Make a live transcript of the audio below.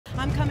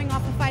I'm coming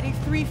off of fighting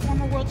 3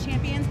 former world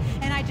champions,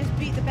 and I just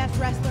beat the best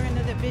wrestler in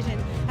the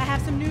division. I have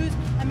some news.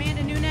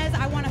 Amanda Nunes,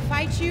 I want to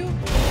fight you.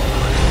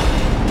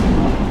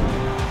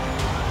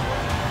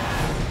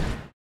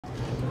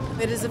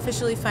 It is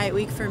officially fight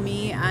week for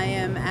me. I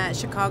am at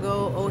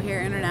Chicago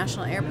O'Hare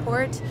International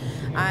Airport.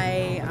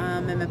 I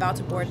am about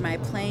to board my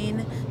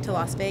plane to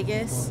Las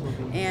Vegas,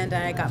 and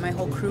I got my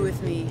whole crew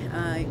with me.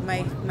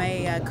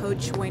 My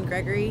coach, Wayne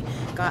Gregory,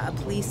 got a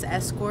police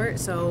escort,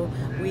 so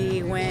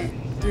we went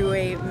through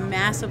a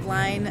massive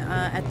line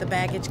at the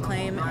baggage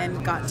claim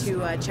and got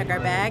to check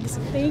our bags.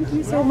 Thank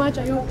you so much.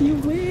 I hope you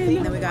win.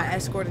 And then we got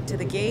escorted to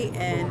the gate,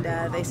 and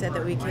they said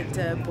that we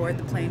could board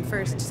the plane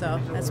first. So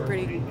that's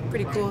pretty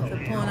cool.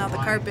 They're pulling out the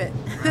carpet.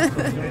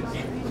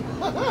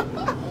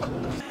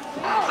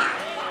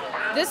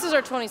 This is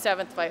our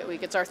 27th fight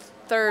week. It's our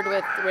 3rd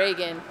with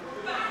Reagan,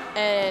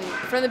 and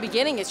from the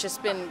beginning, it's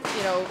just been,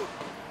 you know,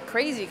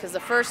 crazy, because the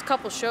first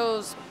couple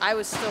shows I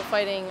was still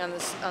fighting on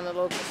the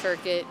local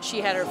circuit. She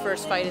had her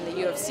first fight in the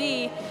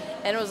UFC,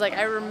 and it was like,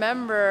 I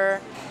remember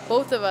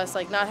both of us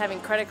like not having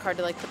credit card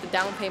to like put the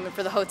down payment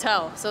for the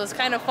hotel. So it's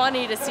kind of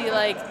funny to see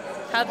like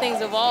how things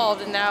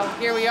evolved, and now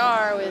here we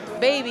are with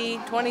baby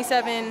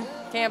 27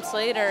 camps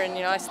later, and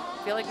you know, I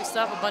feel like we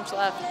still have a bunch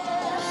left.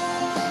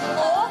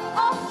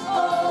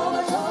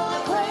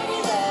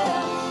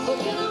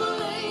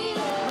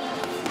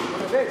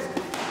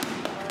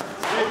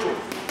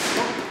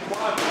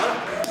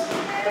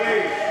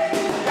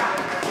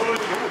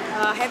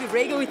 Having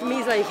Reagan with me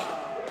is like,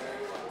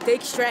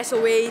 take stress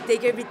away,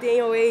 take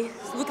everything away.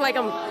 Look like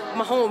I'm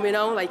home, you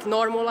know, like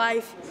normal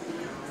life.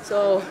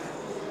 So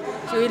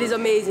it is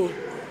amazing.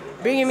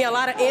 Bringing me a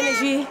lot of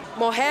energy,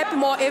 more happy,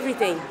 more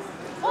everything.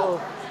 So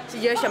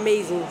she's just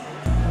amazing.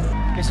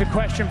 It's a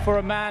question for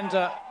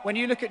Amanda. When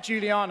you look at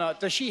Julianna,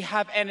 does she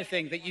have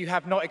anything that you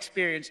have not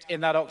experienced in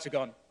that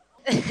octagon?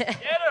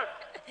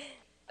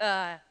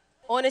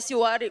 Honestly,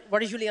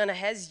 what Julianna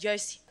has is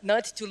just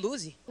not to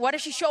lose. What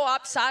if she show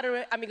up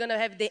Saturday, I'm gonna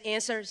have the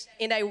answers,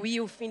 and I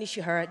will finish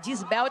her.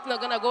 This belt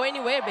not gonna go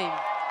anywhere, baby.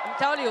 I'm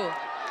telling you.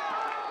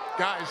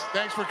 Guys,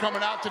 thanks for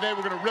coming out today.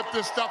 We're gonna rip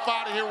this stuff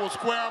out of here. We'll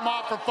square them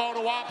off for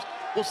photo ops.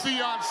 We'll see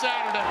you on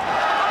Saturday.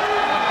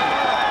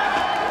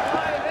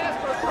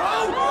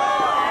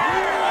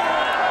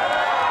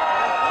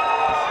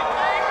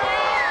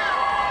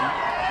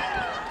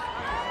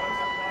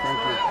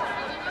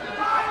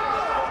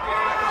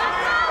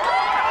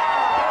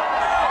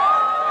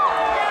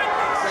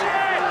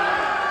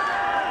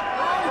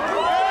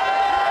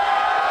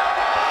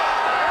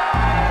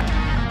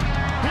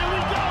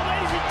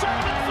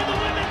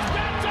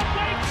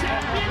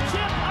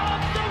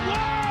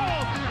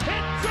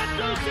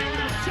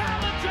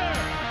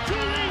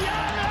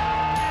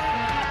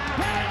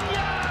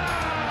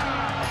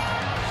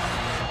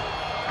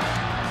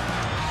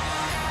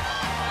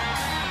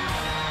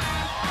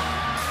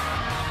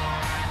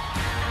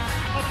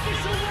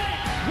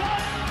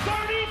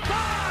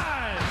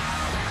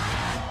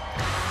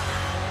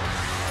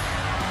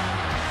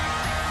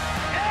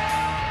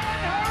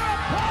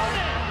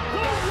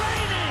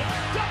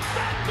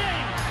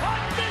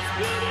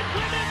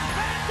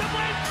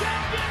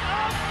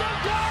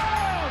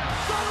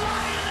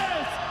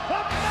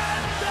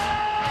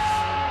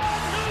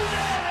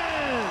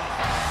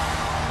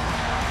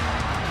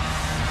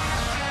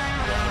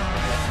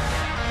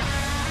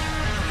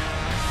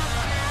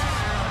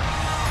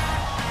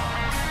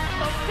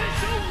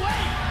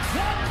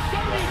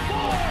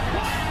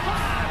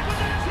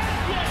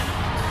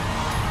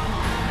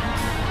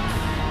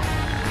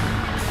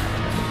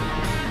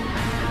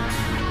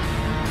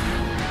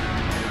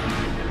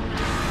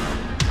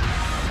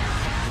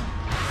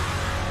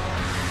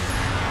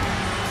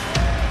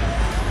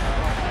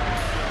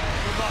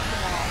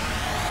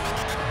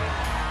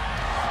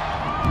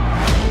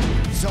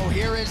 So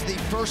here is the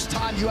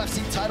first-time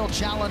UFC title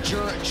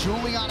challenger,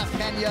 Julianna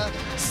Peña,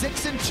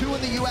 6-2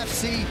 in the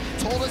UFC,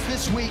 told us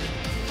this week,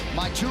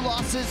 my 2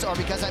 losses are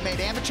because I made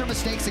amateur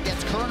mistakes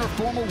against current or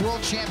former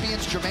world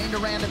champions Germaine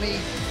Durandamy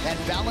and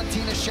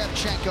Valentina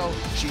Shevchenko.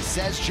 She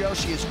says, Joe,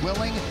 she is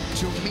willing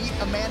to meet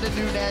Amanda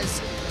Nunes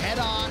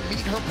head-on,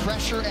 meet her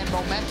pressure and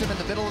momentum in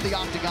the middle of the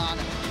octagon.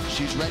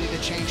 She's ready to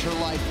change her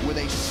life with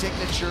a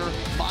signature,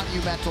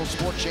 monumental,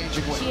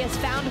 sport-changing win. She has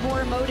found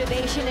more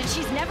motivation, and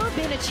she's never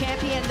been a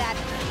champion that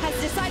has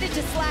decided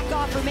to slack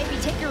off or maybe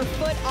take her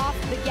foot off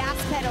the gas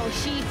pedal.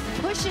 She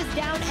pushes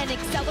down and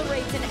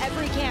accelerates in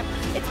every camp.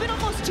 It's been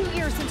almost 2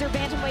 years since her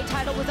bantamweight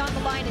title was on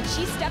the line, and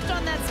she stepped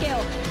on that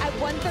scale at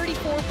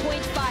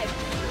 134.5.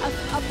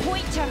 A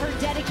point to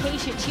her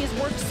dedication. She has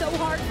worked so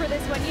hard for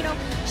this one. You know,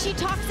 she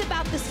talks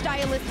about the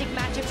stylistic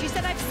matchup. She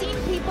said, I've seen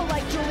people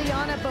like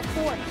Julianna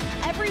before.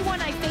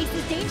 Everyone I face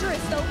is dangerous,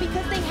 though,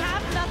 because they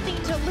have nothing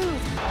to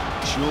lose.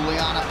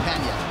 Julianna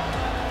Peña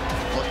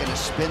looking to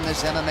spin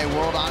this MMA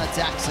world on its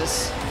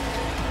axis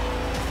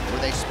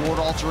with a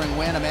sport-altering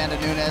win. Amanda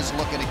Nunes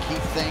looking to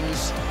keep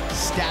things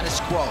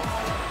status quo.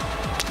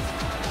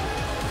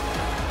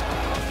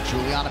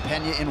 Julianna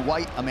Peña in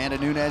white, Amanda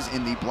Nunes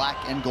in the black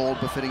and gold,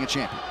 befitting a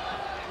champion.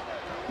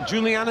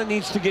 Julianna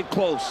needs to get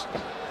close.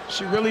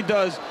 She really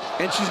does.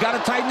 And she's got to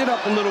tighten it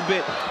up a little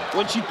bit.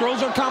 When she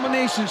throws her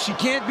combinations, she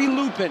can't be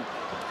looping.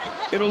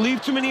 It'll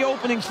leave too many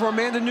openings for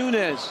Amanda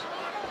Nunes.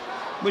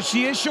 But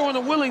she is showing a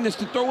willingness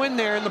to throw in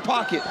there in the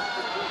pocket.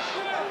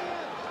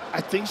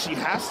 I think she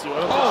has to. I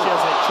don't think she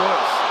has any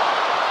choice.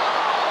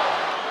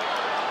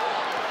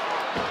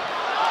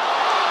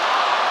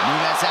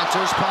 Nunes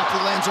enters,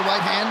 promptly lands a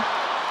right hand.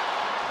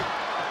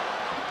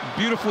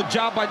 Beautiful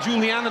job by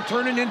Julianna,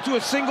 turning into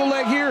a single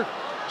leg here.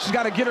 She's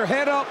got to get her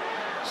head up,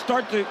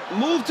 start to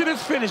move to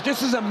this finish.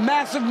 This is a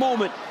massive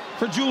moment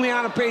for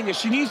Julianna Peña.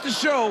 She needs to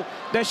show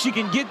that she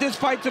can get this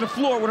fight to the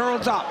floor with her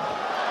on top.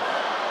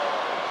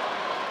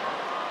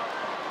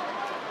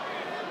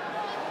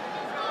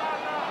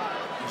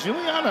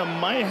 Julianna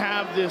might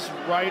have this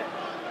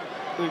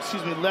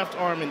left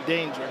arm in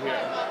danger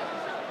here.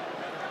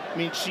 I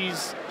mean,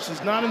 she's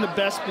not in the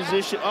best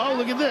position. Oh,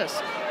 look at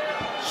this.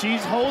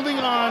 She's holding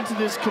on to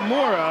this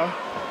Kimura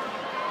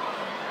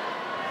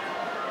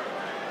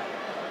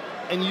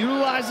and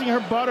utilizing her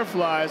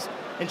butterflies,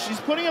 and she's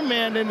putting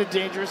Amanda in a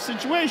dangerous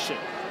situation.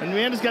 And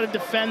Amanda's got to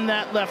defend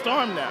that left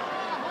arm now.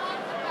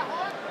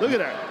 Look at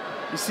her.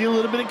 You see a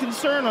little bit of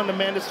concern on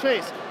Amanda's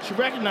face. She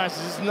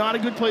recognizes it's not a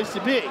good place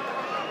to be.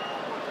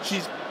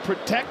 She's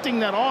protecting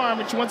that arm,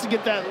 and she wants to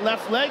get that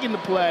left leg into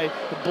play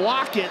to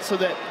block it so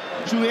that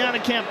Julianna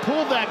can't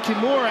pull that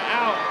Kimura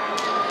out,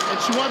 and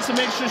she wants to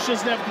make sure she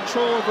doesn't have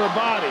control over her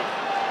body.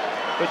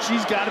 But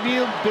she's got to be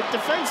a bit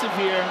defensive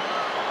here.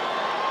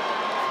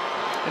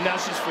 And now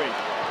she's free.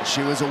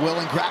 She was a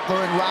willing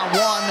grappler in round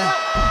one.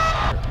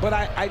 But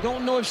I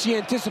don't know if she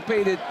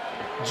anticipated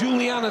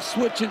Julianna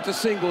switching to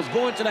singles,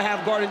 going to the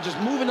half guard and just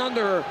moving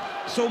under her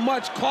so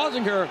much,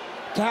 causing her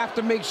to have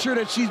to make sure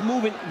that she's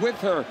moving with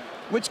her,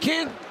 which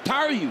can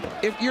tire you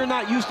if you're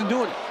not used to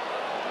doing it.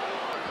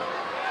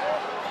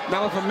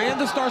 Now, if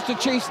Amanda starts to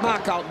chase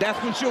knockout, that's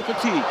when she'll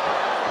fatigue.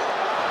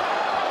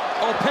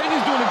 Oh,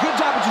 Peña's doing a good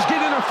job of just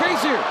getting in her face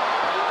here.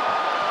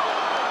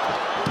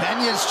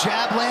 Peña's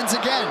jab lands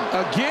again.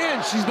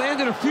 Again, she's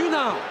landed a few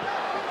now.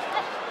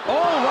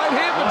 Oh, right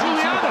hand for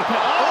Julianna.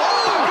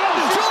 Oh, my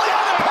goodness.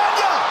 Julianna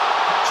Peña!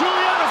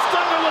 Julianna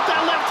stunned her with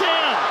that left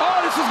hand. Oh,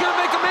 this is going to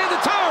make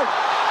Amanda tired.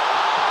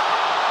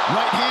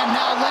 Right hand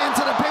now lands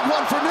at a big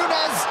one for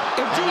Nunes.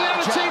 If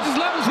Julianna changes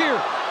levels here.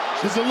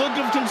 There's a look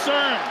of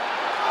concern.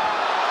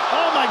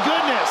 Oh, my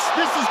goodness.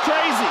 This is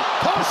crazy.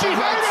 Oh, she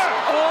hurt her.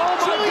 Oh,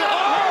 my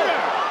Julianna hurt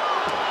her.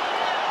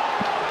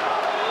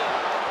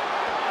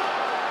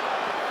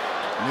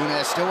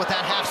 Nunes still with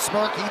that half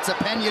smirk, eats a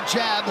Peña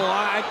jab. Well,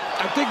 I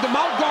think the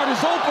mouth guard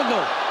is open,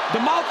 though. The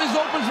mouth is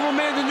open for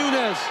Amanda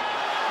Nunes.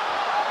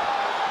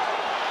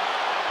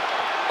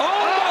 Oh,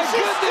 my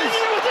goodness.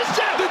 With this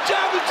jab. The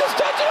jab is just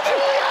touching me.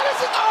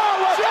 Julianna's in. Oh,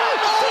 my God.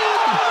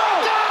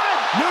 Oh,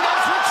 God.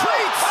 Nunes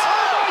retreats.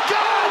 Oh, my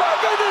God. Oh, my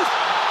goodness.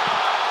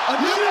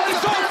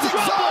 Nunes appears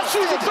exhausted.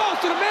 She's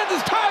exhausted.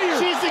 Amanda's tired.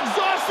 She's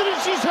exhausted and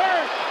she's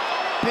hurt.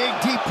 Big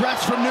deep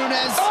press from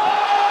Nunes. Oh!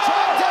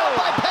 Tracked down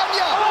by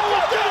Peña. Oh,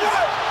 my goodness.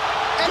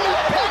 And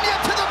now Peña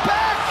to the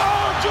back.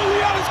 Oh,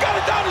 Julianna's got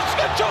it down. She's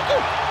got to choke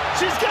her.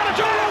 She's got to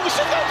Julianna,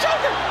 she's got to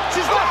choke her.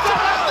 She's got to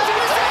Julianna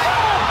Peña.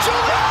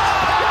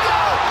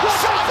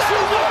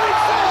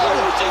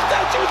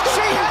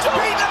 She has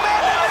beaten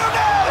Amanda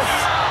Nunes.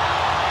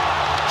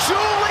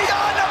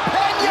 Julianna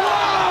Peña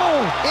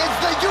is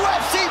the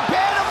UFC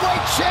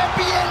bantamweight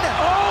champion.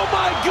 Oh,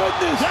 my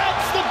goodness.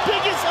 That's the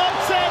biggest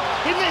upset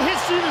in the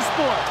history of the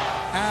sport.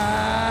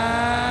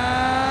 And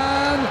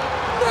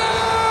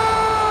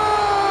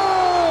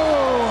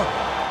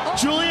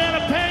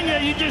Julianna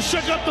Peña, you just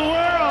shook up the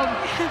world.